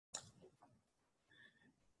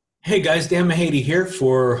Hey guys, Dan Mahady here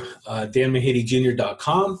for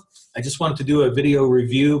danmahadyjr.com. I just wanted to do a video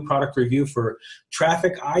review, product review for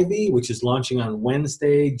Traffic Ivy, which is launching on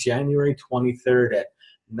Wednesday, January 23rd at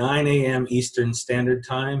 9 a.m. Eastern Standard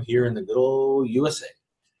Time here in the good old USA.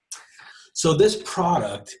 So this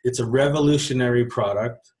product, it's a revolutionary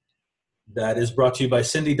product that is brought to you by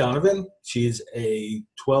Cindy Donovan. She's a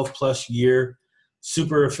 12-plus year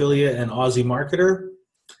super affiliate and Aussie marketer.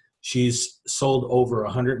 She's sold over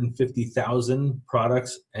 150,000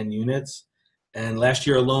 products and units. And last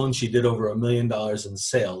year alone, she did over $1 million in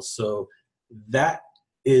sales. So that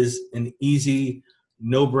is an easy,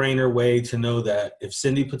 no-brainer way to know that if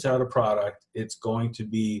Cindy puts out a product, it's going to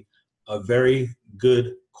be a very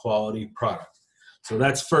good quality product. So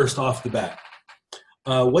that's first off the bat.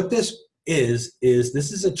 What this is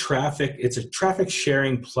this is it's a traffic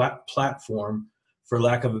sharing platform, for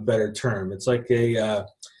lack of a better term. It's like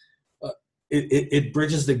it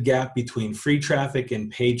bridges the gap between free traffic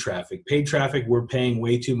and paid traffic. Paid traffic we're paying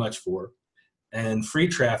way too much for, and free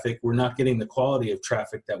traffic we're not getting the quality of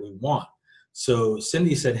traffic that we want. So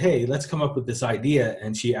Cindy said, hey, let's come up with this idea,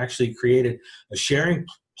 and she actually created a sharing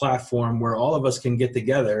platform where all of us can get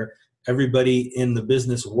together, everybody in the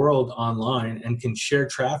business world online, and can share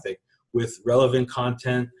traffic with relevant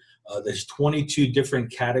content. There's 22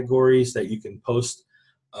 different categories that you can post.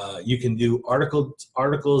 You can do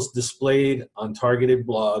articles displayed on targeted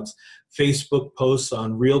blogs, Facebook posts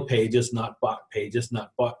on real pages, not bot pages,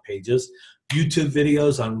 YouTube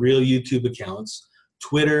videos on real YouTube accounts,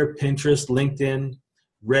 Twitter, Pinterest, LinkedIn,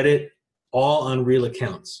 Reddit, all on real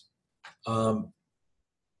accounts.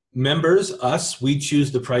 Members, us, we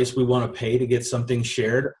choose the price we want to pay to get something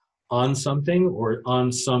shared on something or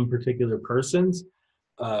on some particular person's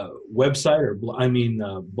website or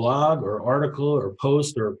blog or article or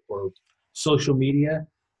post or social media,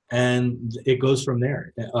 and it goes from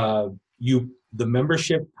there. The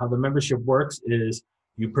membership, how the membership works is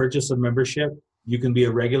you purchase a membership. You can be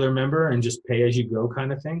a regular member and just pay as you go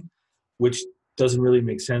kind of thing, which doesn't really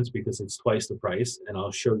make sense because it's twice the price, and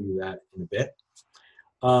I'll show you that in a bit.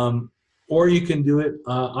 Or you can do it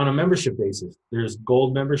on a membership basis. There's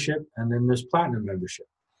gold membership and then there's platinum membership.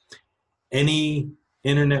 Any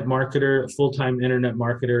internet marketer, full-time internet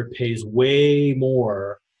marketer pays way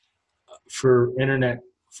more for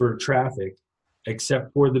traffic,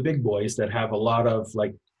 except for the big boys that have a lot of,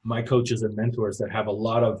 like my coaches and mentors that have a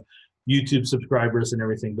lot of YouTube subscribers and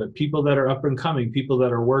everything. But people that are up and coming, people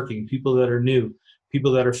that are working, people that are new,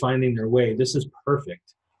 people that are finding their way, this is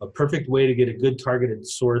perfect. A perfect way to get a good targeted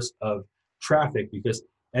source of traffic, because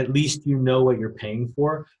at least you know what you're paying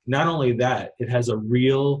for. Not only that, it has a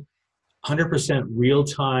real 100%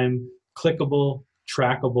 real-time, clickable,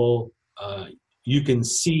 trackable, you can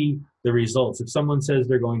see the results. If someone says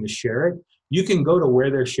they're going to share it, you can go to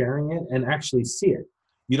where they're sharing it and actually see it.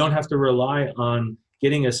 You don't have to rely on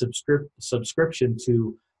getting a subscription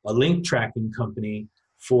to a link tracking company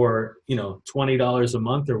for $20 a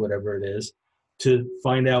month or whatever it is to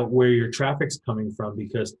find out where your traffic's coming from,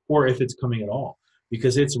 or if it's coming at all,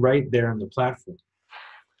 because it's right there on the platform.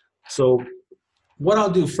 So what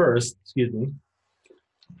I'll do first,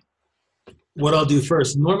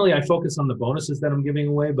 normally I focus on the bonuses that I'm giving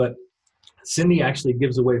away, but Cindy actually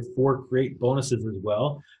gives away 4 great bonuses as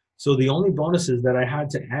well. So the only bonuses that I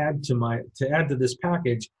had to add to this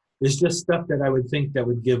package is just stuff that I would think that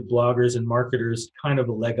would give bloggers and marketers kind of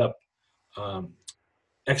a leg up,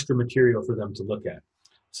 extra material for them to look at.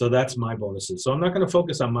 So that's my bonuses. So I'm not going to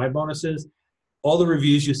focus on my bonuses. All the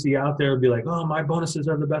reviews you see out there will be like, oh, my bonuses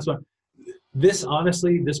are the best one.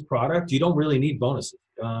 Honestly, this product, you don't really need bonuses.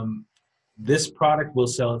 This product will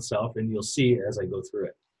sell itself, and you'll see as I go through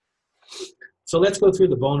it. So let's go through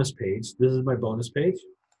the bonus page. This is my bonus page.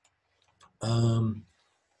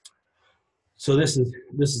 So this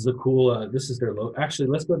is a cool, this is their logo. Actually,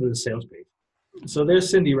 let's go to the sales page. So there's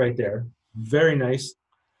Cindy right there. Very nice,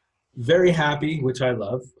 very happy, which I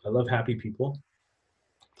love. I love happy people.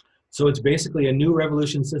 So it's basically a new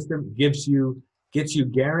revolution system, gets you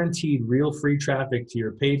guaranteed real free traffic to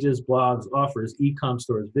your pages, blogs, offers, e-com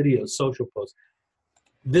stores, videos, social posts.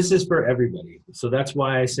 This is for everybody. So that's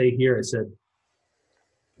why I say here, I said,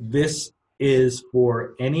 this is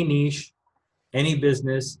for any niche, any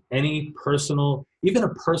business, any personal, even a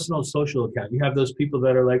personal social account. You have those people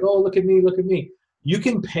that are like, oh, look at me, look at me. You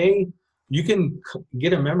can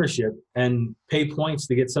get a membership and pay points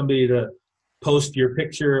to get somebody to post your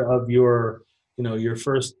picture of your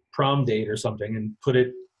first prom date or something and put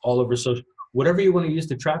it all over social. Whatever you want to use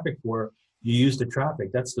the traffic for, you use the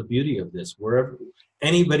traffic. That's the beauty of this. Wherever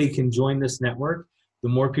anybody can join this network, the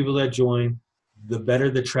more people that join, the better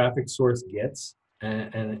the traffic source gets.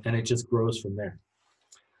 and it just grows from there.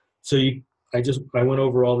 So I went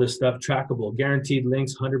over all this stuff. Trackable, guaranteed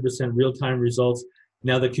links, 100% real-time results.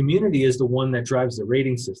 Now the community is the one that drives the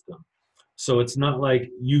rating system. So it's not like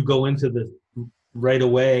you go into the right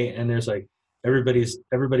away and there's like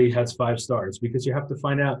everybody has 5 stars, because you have to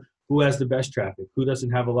find out who has the best traffic, who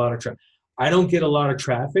doesn't have a lot of traffic. I don't get a lot of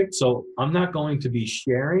traffic, so I'm not going to be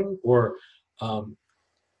sharing or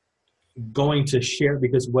going to share,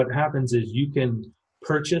 because what happens is you can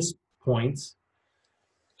purchase points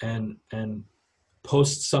and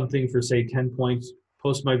post something for, say, 10 points,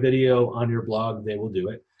 post my video on your blog, they will do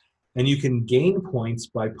it. And you can gain points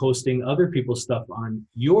by posting other people's stuff on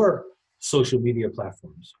your social media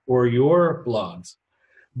platforms or your blogs.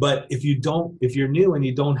 But if you're new and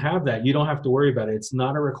you don't have that, you don't have to worry about it. It's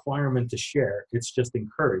not a requirement to share. It's just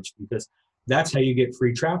encouraged, because that's how you get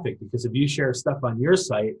free traffic. Because if you share stuff on your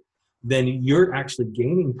site, then you're actually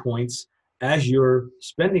gaining points as you're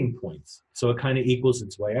spending points. So it kind of equals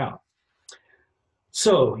its way out.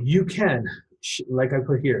 So you can, like I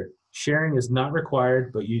put here, sharing is not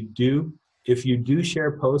required, but if you do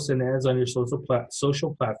share posts and ads on your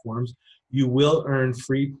social platforms, you will earn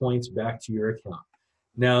free points back to your account.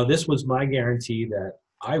 Now, this was my guarantee that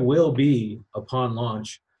I will be, upon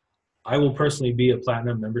launch, I will personally be a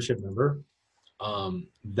platinum membership member.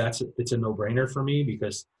 It's a no-brainer for me,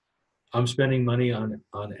 because I'm spending money on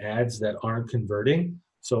ads that aren't converting.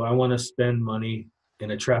 So I want to spend money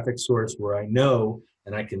in a traffic source where I know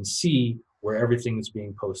and I can see where everything is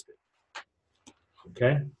being posted.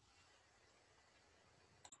 Okay?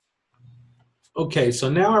 Okay, so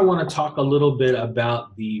now I want to talk a little bit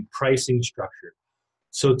about the pricing structure.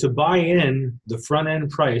 So to buy in, the front end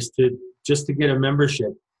price just to get a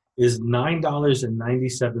membership is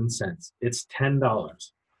 $9.97. It's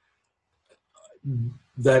 $10.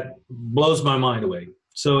 That blows my mind away.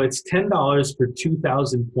 So it's $10 for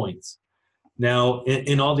 2,000 points. Now,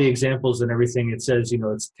 in all the examples and everything, it says,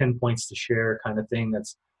 it's 10 points to share kind of thing.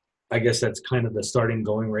 I guess that's kind of the starting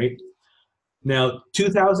going rate. Now,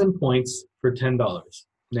 2,000 points for $10.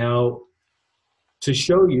 Now, to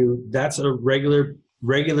show you, that's a regular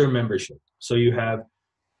membership. So you have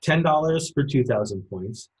 $10 for 2,000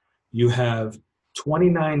 points. You have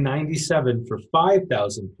 $29.97 for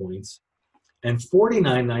 5,000 points, and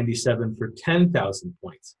 $49.97 for 10,000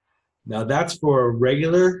 points. Now that's for a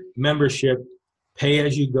regular membership,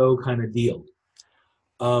 pay-as-you-go kind of deal.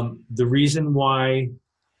 The reason why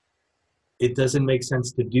it doesn't make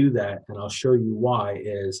sense to do that, and I'll show you why,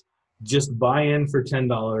 is just buy in for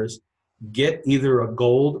 $10, get either a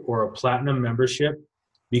gold or a platinum membership,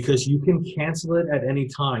 because you can cancel it at any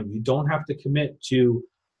time. You don't have to commit to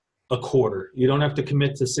a quarter. You don't have to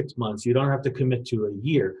commit to 6 months. You don't have to commit to a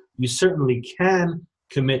year. You certainly can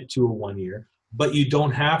commit to a 1 year, but you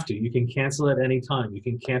don't have to. You can cancel at any time. You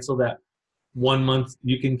can cancel that 1 month.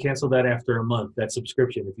 You can cancel that after a month, that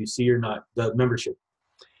subscription, if you see you're not, the membership,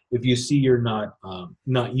 if you see you're not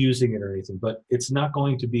using it or anything. But it's not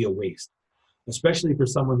going to be a waste, especially for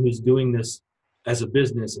someone who's doing this as a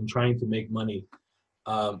business and trying to make money.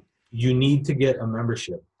 You need to get a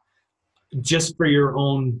membership just for your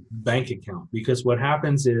own bank account, because what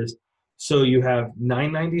happens is, so you have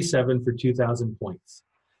 $9.97 for 2,000 points.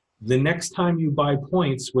 The next time you buy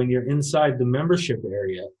points, when you're inside the membership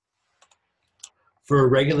area for a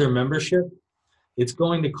regular membership, it's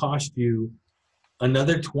going to cost you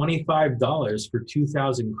another $25 for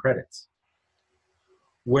 2,000 credits.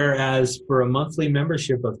 Whereas for a monthly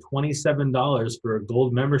membership of $27 for a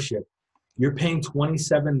gold membership, you're paying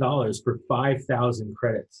 $27 for 5,000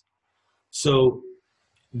 credits. So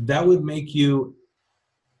that would make you,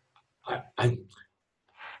 I'm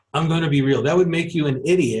going to be real, that would make you an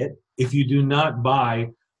idiot if you do not buy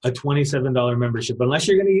a $27 membership. Unless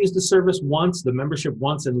you're going to use the service once, the membership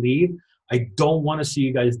once, and leave, I don't want to see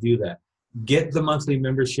you guys do that. Get the monthly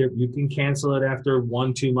membership. You can cancel it after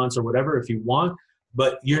 1, 2 months or whatever if you want,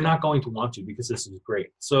 but you're not going to want to, because this is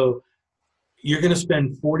great. So you're going to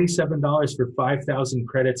spend $47 for 5,000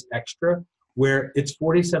 credits extra, where it's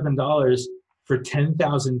 $47 for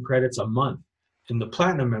 10,000 credits a month in the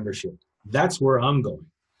platinum membership. That's where I'm going.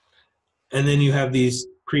 And then you have these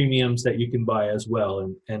premiums that you can buy as well.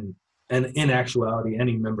 And in actuality,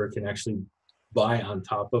 any member can actually buy on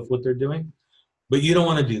top of what they're doing. But you don't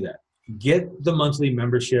want to do that. Get the monthly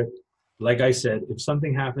membership. Like I said, if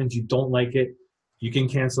something happens, you don't like it, you can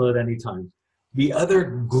cancel it anytime. The other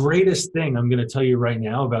greatest thing I'm going to tell you right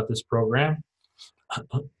now about this program,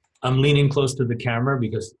 I'm leaning close to the camera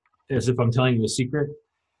because as if I'm telling you a secret,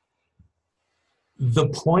 the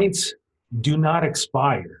points do not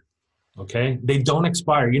expire. Okay, they don't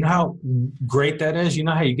expire. You know how great that is. You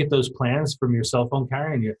know how you get those plans from your cell phone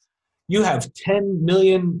carrier, and you have 10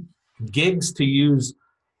 million gigs to use,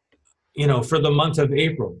 for the month of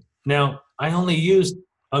April. Now, I only used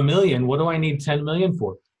a million. What do I need 10 million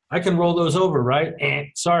for? I can roll those over, right? And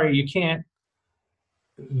sorry, you can't.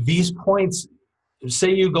 These points,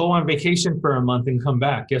 say you go on vacation for a month and come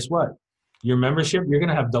back, guess what? Your membership, you're going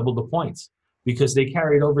to have double the points because they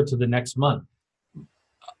carried over to the next month.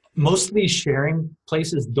 Most of these sharing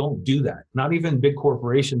places don't do that. Not even big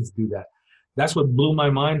corporations do that. That's what blew my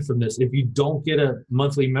mind from this. If you don't get a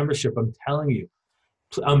monthly membership, I'm telling you,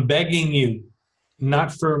 I'm begging you,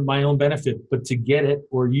 not for my own benefit, but to get it,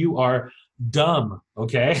 or you are dumb,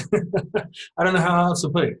 okay? I don't know how else to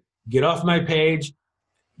put it. Get off my page,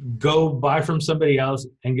 go buy from somebody else,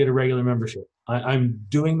 and get a regular membership. I'm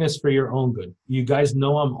doing this for your own good. You guys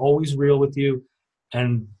know I'm always real with you,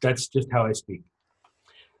 and that's just how I speak.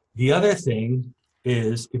 The other thing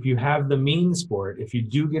is, if you have the means for it, if you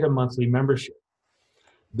do get a monthly membership,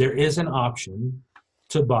 there is an option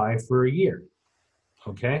to buy for a year.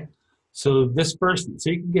 Okay, so you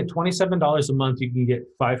can get $27 a month. You can get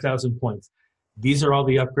 5,000 points. These are all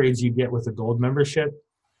the upgrades you get with a gold membership.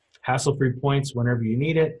 Hassle-free points whenever you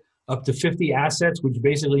need it. Up to 50 assets, which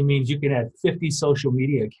basically means you can add 50 social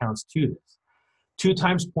media accounts to this. 2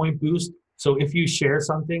 times point boost. So if you share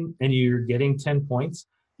something and you're getting 10 points,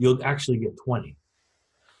 you'll actually get 20.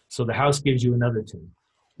 So the house gives you another 10.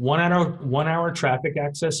 1 hour traffic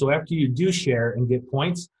access. So after you do share and get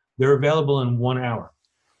points, they're available in 1 hour,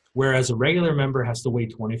 whereas a regular member has to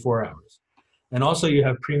wait 24 hours. And also you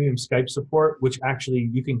have premium Skype support, which actually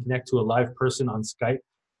you can connect to a live person on Skype,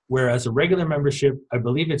 whereas a regular membership, I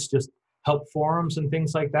believe it's just help forums and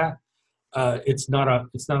things like that. It's not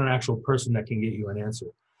an actual person that can get you an answer.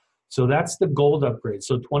 So that's the gold upgrade.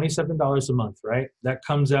 So $27 a month, right? That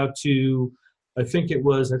comes out to, I think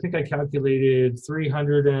I calculated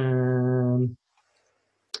 300 and,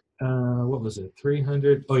 what was it?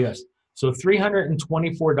 300, oh yes. So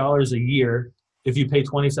 $324 a year if you pay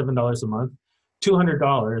 $27 a month,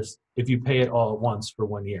 $200 if you pay it all at once for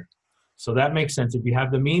 1 year. So that makes sense. If you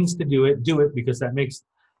have the means to do it, because that makes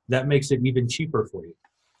it even cheaper for you.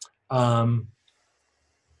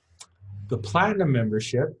 The platinum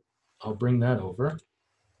membership, I'll bring that over.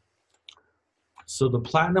 So the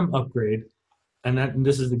platinum upgrade, and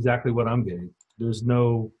this is exactly what I'm getting.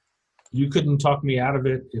 You couldn't talk me out of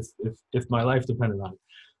it if my life depended on it.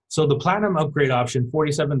 So the platinum upgrade option,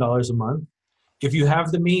 $47 a month. If you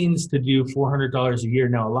have the means to do $400 a year,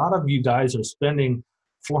 now a lot of you guys are spending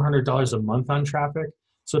 $400 a month on traffic.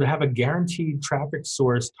 So to have a guaranteed traffic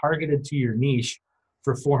source targeted to your niche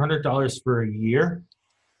for $400 for a year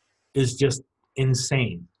is just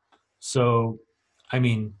insane. So, I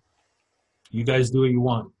mean, you guys do what you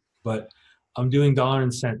want, but I'm doing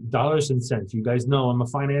dollars and cents. You guys know I'm a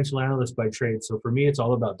financial analyst by trade, so for me, it's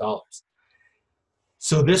all about dollars.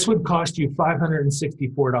 So this would cost you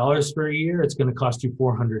 $564 for a year. It's going to cost you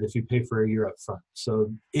 $400 if you pay for a year up front.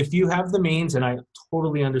 So if you have the means, and I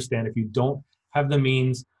totally understand if you don't have the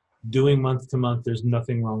means, doing month to month, there's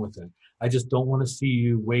nothing wrong with that. I just don't want to see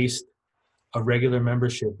you waste a regular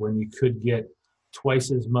membership when you could get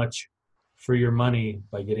twice as much for your money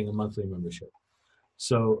by getting a monthly membership.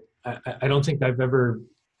 So I don't think I've ever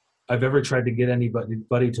tried to get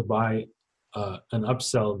anybody to buy an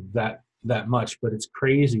upsell that much, but it's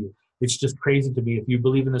crazy. It's just crazy to me. If you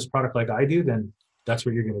believe in this product like I do, then that's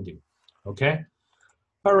what you're going to do. Okay.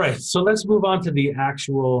 All right. So let's move on to the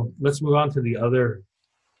other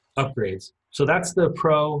upgrades. So that's the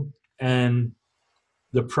Pro and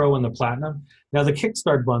the Platinum. Now the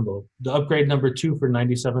Kickstart bundle, the upgrade number 2 for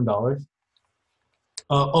 $97.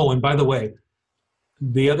 Oh, and by the way,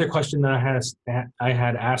 the other question that I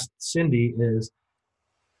had asked Cindy is,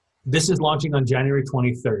 this is launching on January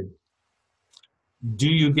 23rd. Do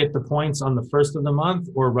you get the points on the first of the month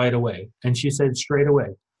or right away? And she said straight away.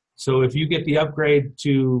 So if you get the upgrade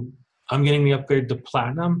I'm getting the upgrade to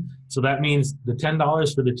Platinum. So that means the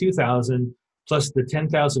 $10 for the 2,000 plus the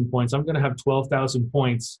 10,000 points. I'm going to have 12,000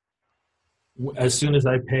 points. As soon as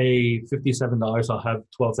I pay $57, I'll have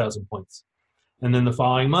 12,000 points. And then the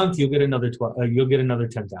following month, you'll get another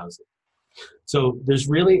 10,000. So there's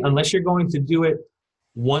really, unless you're going to do it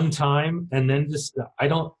one time and then just,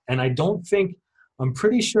 I'm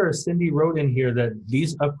pretty sure Cindy wrote in here that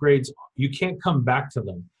these upgrades, you can't come back to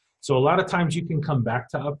them. So a lot of times you can come back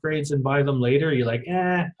to upgrades and buy them later. You're like,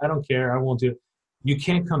 I don't care, I won't do it. You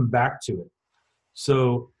can't come back to it.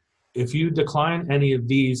 So if you decline any of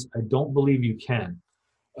these, I don't believe you can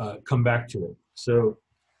come back to it. So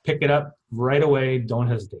pick it up right away, don't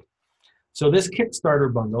hesitate. So this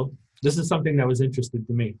Kickstarter bundle, This is something that was interesting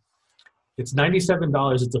to me. It's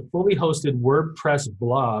 $97. It's a fully hosted WordPress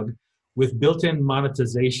blog with built-in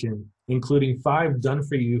monetization, including 5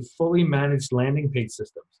 done-for-you, fully managed landing page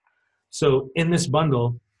systems. So in this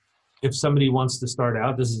bundle, if somebody wants to start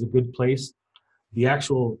out, this is a good place. The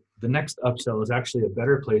next upsell is actually a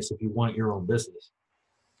better place if you want your own business.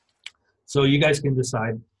 So you guys can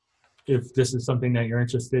decide if this is something that you're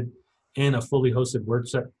interested in, a fully hosted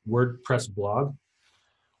WordPress blog.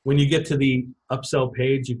 When you get to the upsell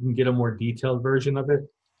page, you can get a more detailed version of it.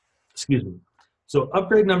 Excuse me. So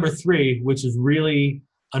upgrade number 3, which is really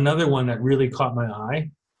another one that really caught my eye,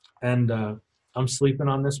 and I'm sleeping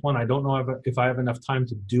on this one. I don't know if I have enough time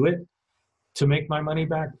to do it to make my money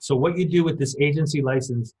back. So what you do with this agency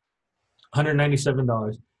license,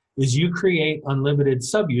 $197, is you create unlimited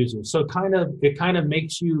sub-users. So it kind of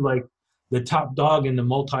makes you like the top dog in the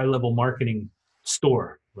multi-level marketing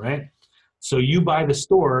store, right? So you buy the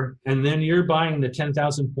store, and then you're buying the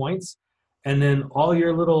 10,000 points, and then all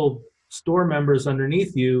your little store members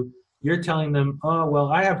underneath you, you're telling them, oh,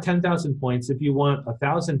 well, I have 10,000 points. If you want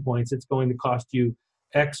 1,000 points, it's going to cost you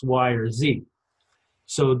X, Y, or Z.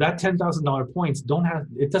 So that $10,000 points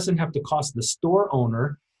doesn't have to cost the store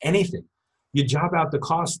owner anything. You job out the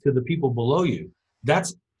cost to the people below you.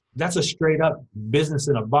 That's a straight up business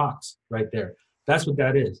in a box right there. That's what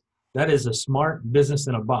that is. That is a smart business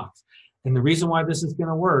in a box. And the reason why this is going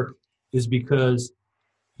to work is because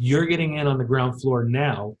you're getting in on the ground floor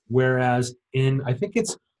now, whereas in, I think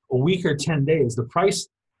it's a week or 10 days, the price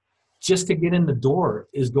just to get in the door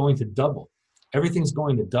is going to double. Everything's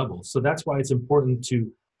going to double. So that's why it's important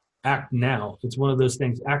to act now. It's one of those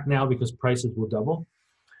things, act now because prices will double.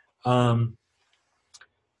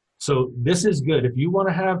 So this is good. If you want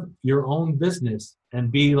to have your own business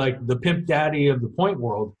and be like the pimp daddy of the point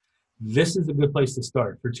world, this is a good place to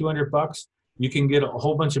start. For $200, you can get a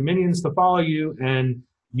whole bunch of minions to follow you, and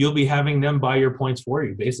you'll be having them buy your points for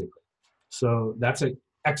you, basically. So that's an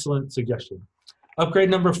excellent suggestion. Upgrade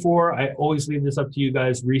number 4, I always leave this up to you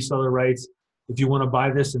guys, reseller rights. If you want to buy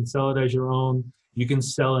this and sell it as your own, you can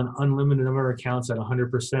sell an unlimited number of accounts at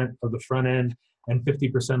 100% of the front end and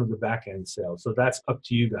 50% of the back end sales. So that's up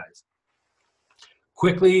to you guys.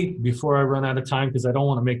 Quickly, before I run out of time, because I don't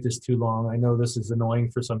want to make this too long. I know this is annoying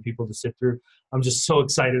for some people to sit through. I'm just so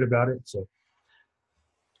excited about it. So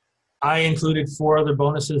I included 4 other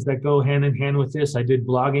bonuses that go hand in hand with this. I did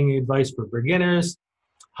blogging advice for beginners,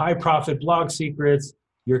 high profit blog secrets,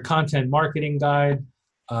 your content marketing guide,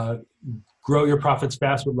 grow your profits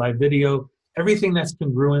fast with live video, everything that's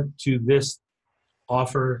congruent to this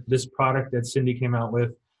offer, this product that Cindy came out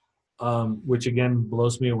with, which again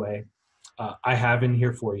blows me away. I have in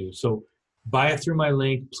here for you. So buy it through my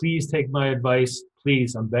link. Please take my advice.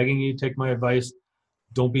 Please, I'm begging you, take my advice.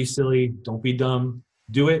 Don't be silly. Don't be dumb.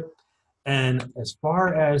 Do it. And as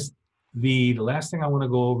far as the last thing I want to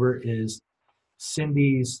go over is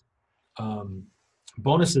Cindy's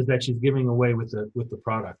bonuses that she's giving away with the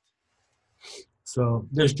product. So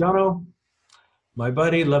there's Jono, my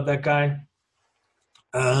buddy. Love that guy.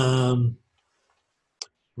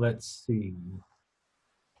 Let's see.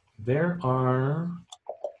 There are,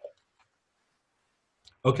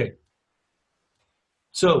 okay.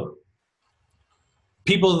 So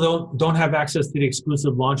people don't have access to the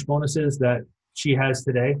exclusive launch bonuses that she has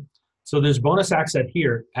today. So there's bonus access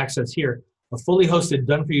here, a fully hosted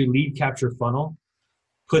done-for-you lead capture funnel.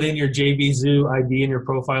 Put in your JBZoo ID in your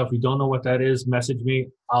profile. If you don't know what that is, message me.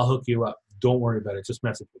 I'll hook you up. Don't worry about it. Just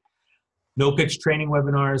message me. No pitch training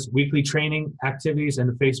webinars, weekly training activities, and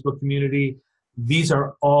the Facebook community. These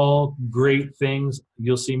are all great things.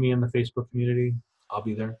 You'll see me in the Facebook community. I'll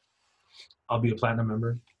be there. I'll be a platinum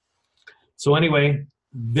member. So anyway,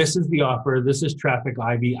 this is the offer. This is Traffic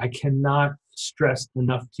Ivy. I cannot stress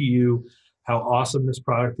enough to you how awesome this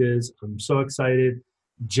product is. I'm so excited.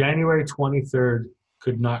 January 23rd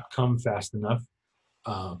could not come fast enough.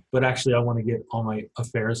 But actually, I want to get all my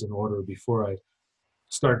affairs in order before I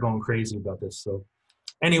start going crazy about this. So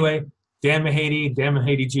anyway, Dan Mahady,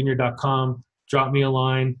 danmahadyjr.com. Drop me a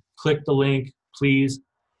line, click the link, please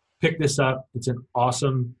pick this up. It's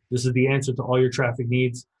this is the answer to all your traffic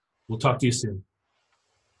needs. We'll talk to you soon.